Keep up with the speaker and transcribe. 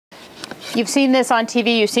You've seen this on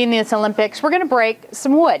TV, you've seen this Olympics. We're going to break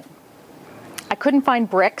some wood. I couldn't find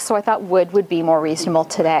brick, so I thought wood would be more reasonable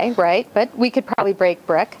today, right? But we could probably break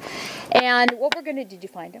brick. And what we're going to, did you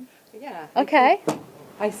find him? Yeah. Okay.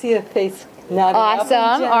 I see a face nodding.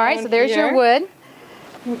 Awesome. All right, so there's your wood.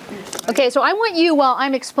 Okay, so I want you, while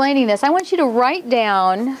I'm explaining this, I want you to write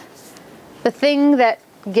down the thing that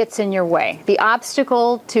gets in your way, the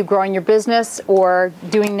obstacle to growing your business or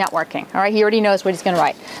doing networking. All right, he already knows what he's going to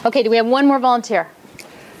write. Okay, do we have one more volunteer?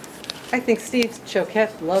 I think Steve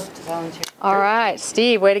Choquette loved to volunteer. All right,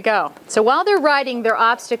 Steve, way to go. So while they're writing their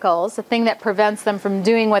obstacles, the thing that prevents them from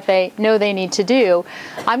doing what they know they need to do,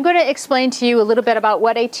 I'm going to explain to you a little bit about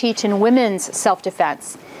what I teach in women's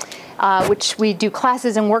self-defense. Which we do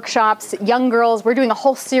classes and workshops, young girls. We're doing a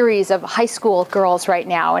whole series of high school girls right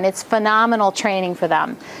now, and it's phenomenal training for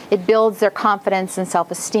them. It builds their confidence and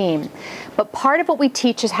self-esteem. But part of what we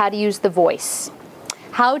teach is how to use the voice,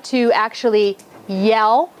 how to actually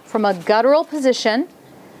yell from a guttural position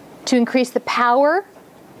to increase the power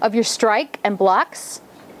of your strike and blocks,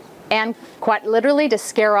 and quite literally to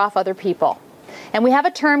scare off other people. And we have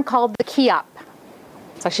a term called the key up.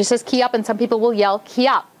 So she says key up, and some people will yell key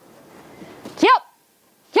up. Key up!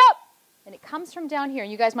 Key up! And it comes from down here,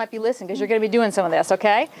 and you guys might be listening because you're going to be doing some of this,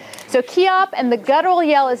 okay? So key up, and the guttural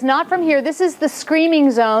yell is not from here. This is the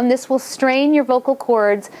screaming zone. This will strain your vocal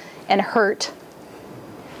cords and hurt.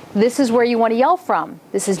 This is where you want to yell from.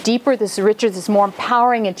 This is deeper, this is richer, this is more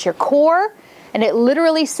empowering. It's your core, and it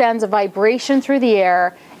literally sends a vibration through the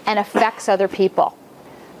air and affects other people.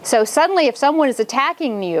 So suddenly, if someone is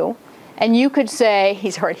attacking you, and you could say,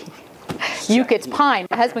 he's already... It's pine.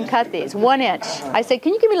 My husband cut these, 1 inch. I said,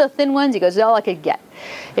 can you give me little thin ones? He goes, all I could get.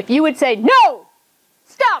 If you would say, no,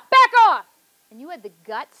 stop, back off, and you had the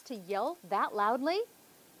guts to yell that loudly,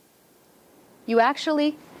 you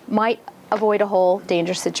actually might avoid a whole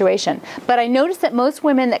dangerous situation. But I noticed that most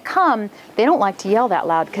women that come, they don't like to yell that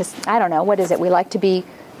loud because, I don't know, what is it? We like to be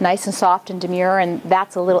nice and soft and demure, and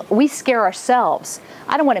that's a little, we scare ourselves.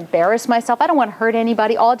 I don't want to embarrass myself. I don't want to hurt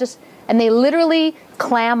anybody. And they literally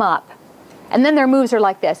clam up. And then their moves are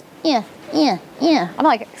like this. Yeah, yeah, yeah. I'm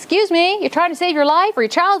like, excuse me, you're trying to save your life or your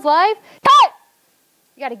child's life?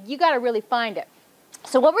 Cut! You gotta really find it.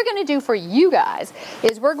 So what we're gonna do for you guys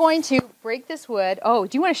is we're going to break this wood. Oh,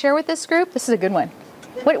 do you want to share with this group? This is a good one.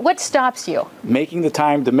 What stops you? Making the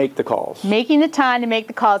time to make the calls. Making the time to make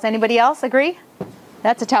the calls. Anybody else agree?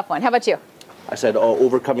 That's a tough one. How about you? I said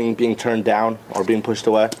overcoming being turned down or being pushed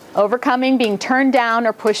away. Overcoming being turned down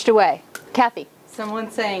or pushed away. Kathy?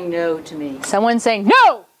 Someone saying no to me. Someone saying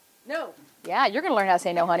no! No. Yeah, you're going to learn how to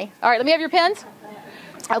say no, honey. All right, let me have your pens.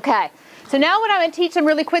 Okay. So now what I'm going to teach them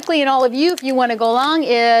really quickly, and all of you, if you want to go along,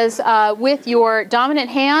 is with your dominant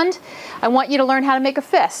hand, I want you to learn how to make a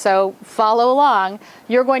fist. So follow along.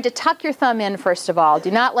 You're going to tuck your thumb in, first of all.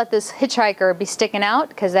 Do not let this hitchhiker be sticking out,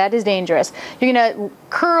 because that is dangerous. You're going to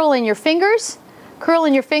curl in your fingers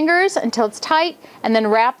until it's tight, and then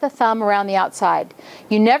wrap the thumb around the outside.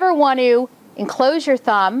 You never want to enclose your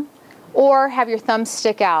thumb or have your thumb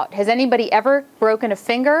stick out. Has anybody ever broken a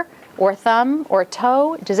finger or a thumb or a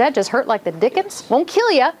toe? Does that just hurt like the dickens? Won't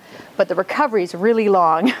kill you, but the recovery is really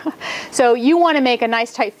long. So you want to make a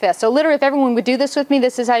nice tight fist. So literally, if everyone would do this with me,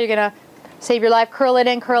 this is how you're going to save your life. Curl it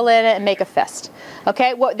in, and make a fist.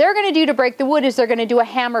 Okay, what they're going to do to break the wood is they're going to do a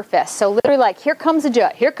hammer fist. So literally, like, here comes a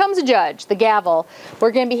judge, the gavel.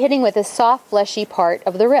 We're going to be hitting with this soft, fleshy part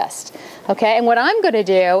of the wrist. Okay, and what I'm going to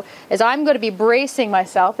do is I'm going to be bracing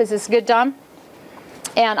myself. Is this good, Dom?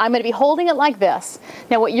 And I'm going to be holding it like this.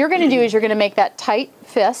 Now what you're going to do is you're going to make that tight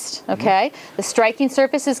fist, okay? The striking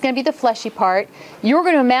surface is going to be the fleshy part. You're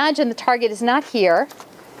going to imagine the target is not here.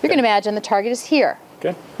 You're going to imagine the target is here.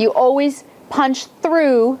 Okay. You always punch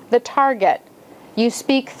through the target. You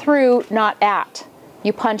speak through, not at.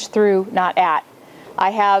 You punch through, not at. I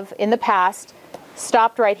have, in the past,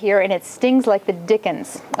 stopped right here, and it stings like the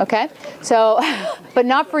dickens, okay? So, but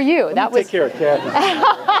not for you. That was... Take care of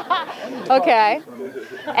Kathy. Okay.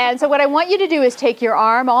 And so what I want you to do is take your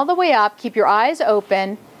arm all the way up, keep your eyes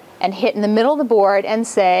open, and hit in the middle of the board and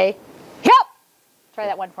say, "Help!" Try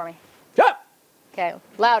that one for me. Help! Okay,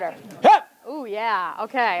 louder. Help! Ooh, yeah.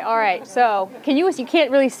 Okay, all right. So, you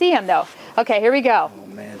can't really see him, though. Okay, here we go. Oh,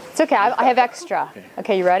 man. It's okay, I have extra.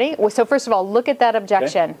 Okay, you ready? Well, so first of all, look at that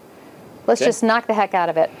objection. Okay. Let's just knock the heck out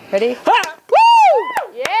of it. Ready? Ha!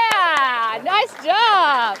 Woo! Yeah! Nice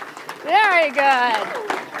job! Very good.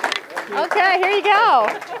 Okay, here you go.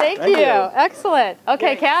 Thank you. Excellent.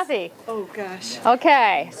 Okay, Kathy. Oh, gosh.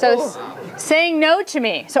 Okay, so saying no to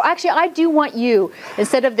me. So actually, I do want you,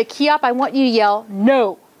 instead of the key up, I want you to yell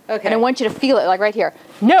no. Okay. And I want you to feel it, like right here.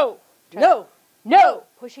 No. No. No.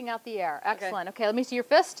 pushing out the air. Excellent. Okay, let me see your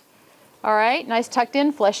fist. All right, nice tucked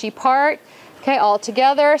in, fleshy part. Okay, all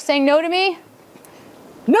together. Saying no to me.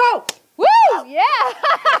 No! Woo! Yeah!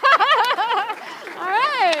 All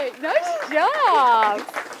right, nice job.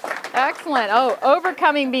 Excellent. Oh,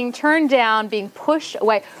 overcoming, being turned down, being pushed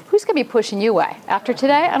away. Who's going to be pushing you away? After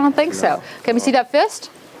today? I don't think so. Can we see that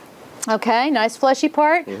fist? Okay, nice fleshy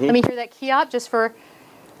part. Let me hear that key up just for...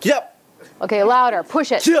 Yep. Okay, louder.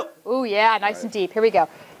 Push it. Yep. Ooh, yeah, nice and deep. Here we go.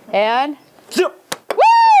 And... Yep.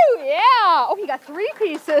 Woo! Yeah! Oh, you got 3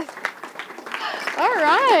 pieces. All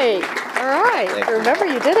right. All right. Remember,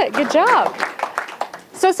 you did it. Good job.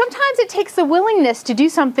 So sometimes it takes the willingness to do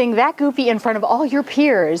something that goofy in front of all your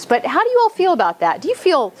peers. But how do you all feel about that? Do you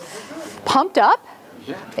feel pumped up?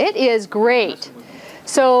 Yeah. It is great.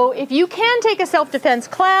 So if you can take a self-defense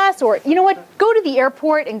class, or you know what, go to the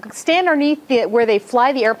airport and stand underneath where they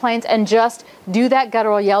fly the airplanes and just do that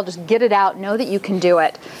guttural yell, just get it out, know that you can do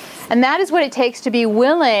it. And that is what it takes to be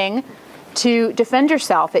willing to defend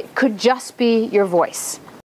yourself. It could just be your voice.